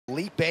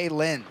Philipe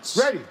Lins.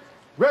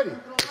 Ready,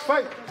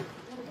 fight.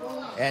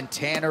 And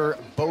Tanner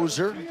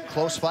Boser,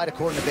 close fight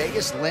according to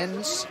Vegas.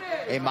 Lins,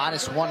 a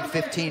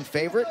 -115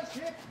 favorite.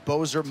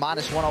 Boser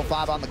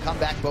 -105 on the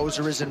comeback.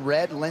 Boser is in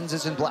red, Lins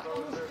is in black.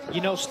 You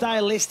know,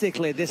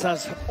 stylistically, this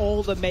has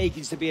all the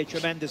makings to be a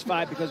tremendous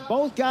fight because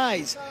both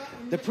guys,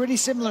 they're pretty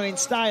similar in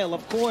style.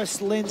 Of course,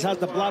 Lins has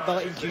the black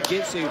belt in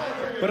jiu-jitsu,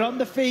 but on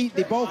the feet,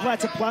 they both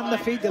like to plant the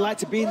feet, they like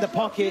to be in the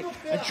pocket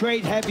and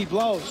trade heavy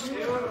blows.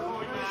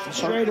 And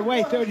straight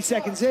away, 30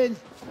 seconds in,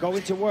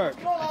 going to work.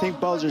 I think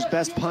Boser's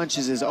best punch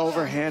is his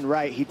overhand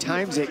right. He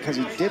times it because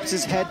he dips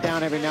his head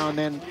down every now and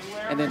then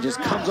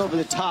just comes over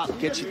the top,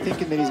 gets you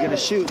thinking that he's going to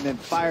shoot, and then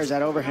fires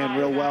that overhand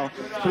real well.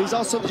 But he's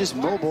also just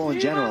mobile in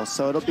general,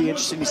 so it'll be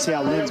interesting to see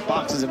how Lins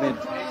boxes him in.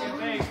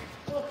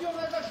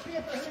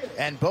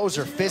 And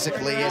Boser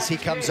physically, as he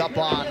comes up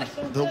on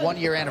the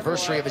one-year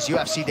anniversary of his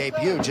UFC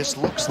debut, just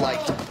looks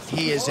like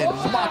he is in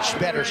much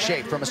better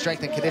shape from a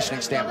strength and conditioning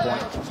standpoint.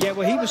 Yeah,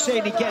 well, he was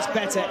saying he gets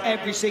better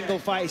every single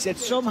fight. He said,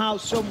 somehow,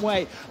 some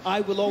way,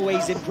 I will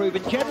always improve.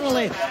 And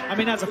generally, I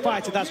mean, as a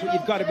fighter, that's what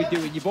you've got to be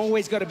doing. You've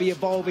always got to be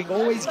evolving,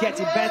 always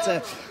getting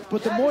better.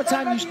 But the more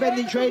time you spend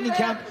in training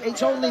camp,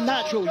 it's only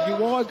natural.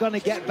 You are going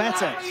to get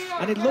better.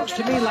 And it looks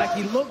to me like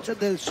he looked at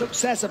the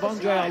success of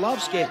Andrei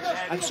Arlovski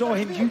and saw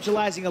him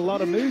utilizing a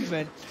lot of movement,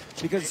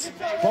 because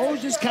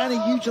Boser's kind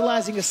of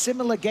utilizing a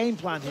similar game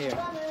plan here.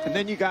 And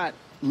then you got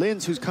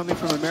Lins, who's coming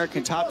from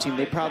American Top Team.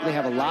 They probably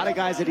have a lot of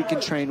guys that he can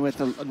train with,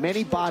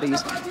 many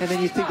bodies. And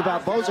then you think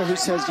about Boser, who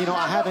says, you know,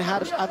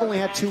 I've only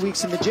had 2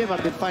 weeks in the gym.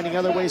 I've been finding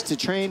other ways to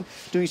train,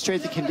 doing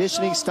strength and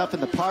conditioning, stuff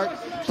in the park.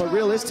 But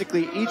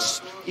realistically,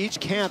 each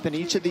camp and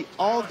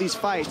all of these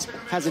fights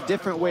has a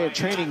different way of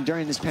training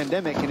during this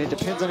pandemic, and it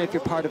depends on if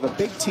you're part of a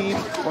big team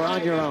or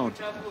on your own.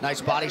 Nice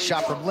body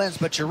shot from Lins,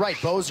 but you're right,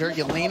 Boser,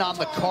 you lean on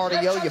the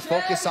cardio, you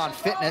focus on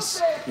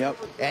fitness. Yep.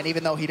 And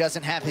even though he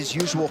doesn't have his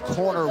usual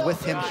corner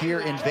with him here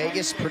in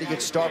Vegas, pretty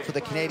good start for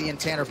the Canadian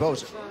Tanner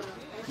Boser.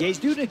 Yeah, he's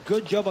doing a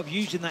good job of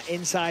using that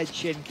inside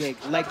shin kick,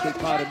 leg kick,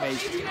 pardon me.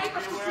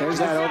 There's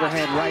that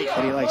overhand right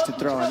that he likes to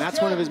throw, and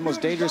that's one of his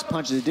most dangerous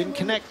punches. It didn't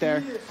connect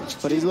there,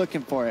 but he's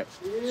looking for it.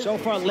 So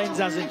far, Lins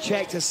hasn't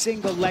checked a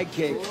single leg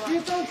kick.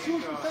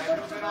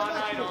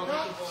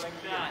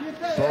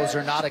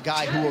 Boser, not a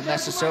guy who will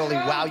necessarily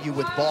wow you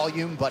with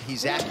volume, but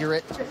he's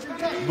accurate,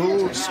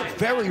 moves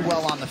very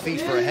well on the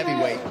feet for a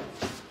heavyweight.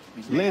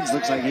 Lins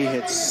looks like he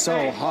hits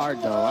so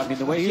hard, though. I mean,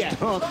 the way he's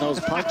throwing those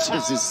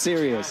punches is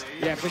serious.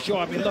 Yeah, for sure.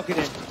 I mean, look at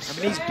him. I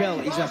mean, he's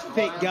built. He's a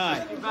thick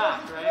guy.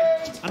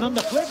 And on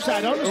the flip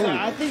side, honestly,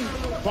 I think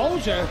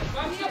Boser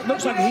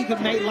looks like he could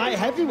make light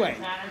heavyweight.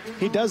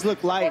 He does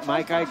look light,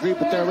 Mike. I agree,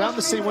 but they're around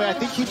the same way. I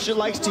think he just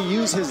likes to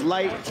use his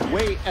light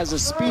weight as a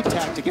speed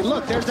tactic. And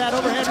look, there's that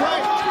overhand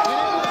right.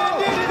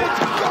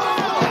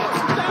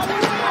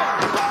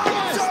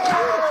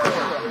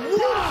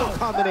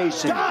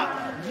 Combination.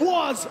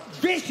 Was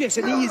vicious,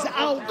 and he is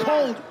out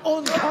cold,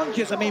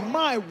 unconscious. I mean,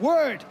 my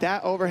word.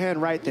 That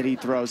overhand right that he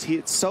throws,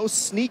 it's so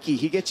sneaky.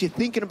 He gets you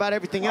thinking about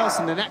everything else,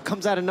 and then that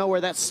comes out of nowhere.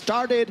 That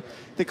started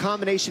the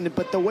combination,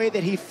 but the way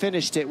that he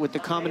finished it with the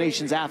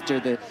combinations after,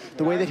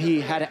 the way that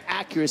he had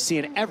accuracy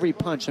in every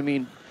punch, I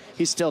mean,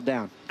 he's still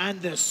down.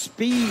 And the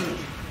speed.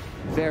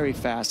 Very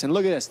fast. And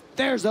look at this.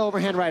 There's the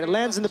overhand right. It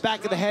lands in the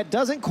back of the head.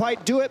 Doesn't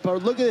quite do it,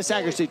 but look at this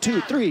accuracy.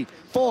 2, 3,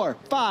 4,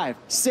 5,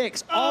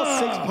 6. All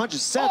 6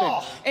 punches.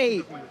 7,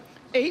 8.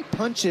 8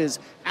 punches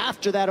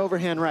after that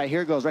overhand right.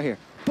 Here it goes, right here.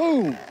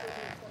 Boom.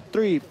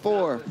 3,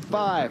 4,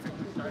 5.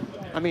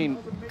 I mean,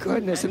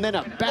 goodness. And then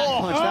a back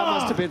punch. That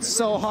must have been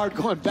so hard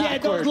going backwards. Yeah,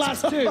 those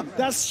last 2.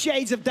 That's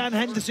shades of Dan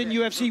Henderson,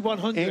 UFC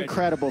 100.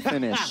 Incredible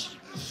finish.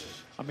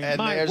 I mean, and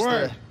my there's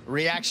word. the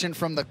reaction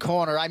from the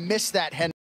corner. I missed that Henderson.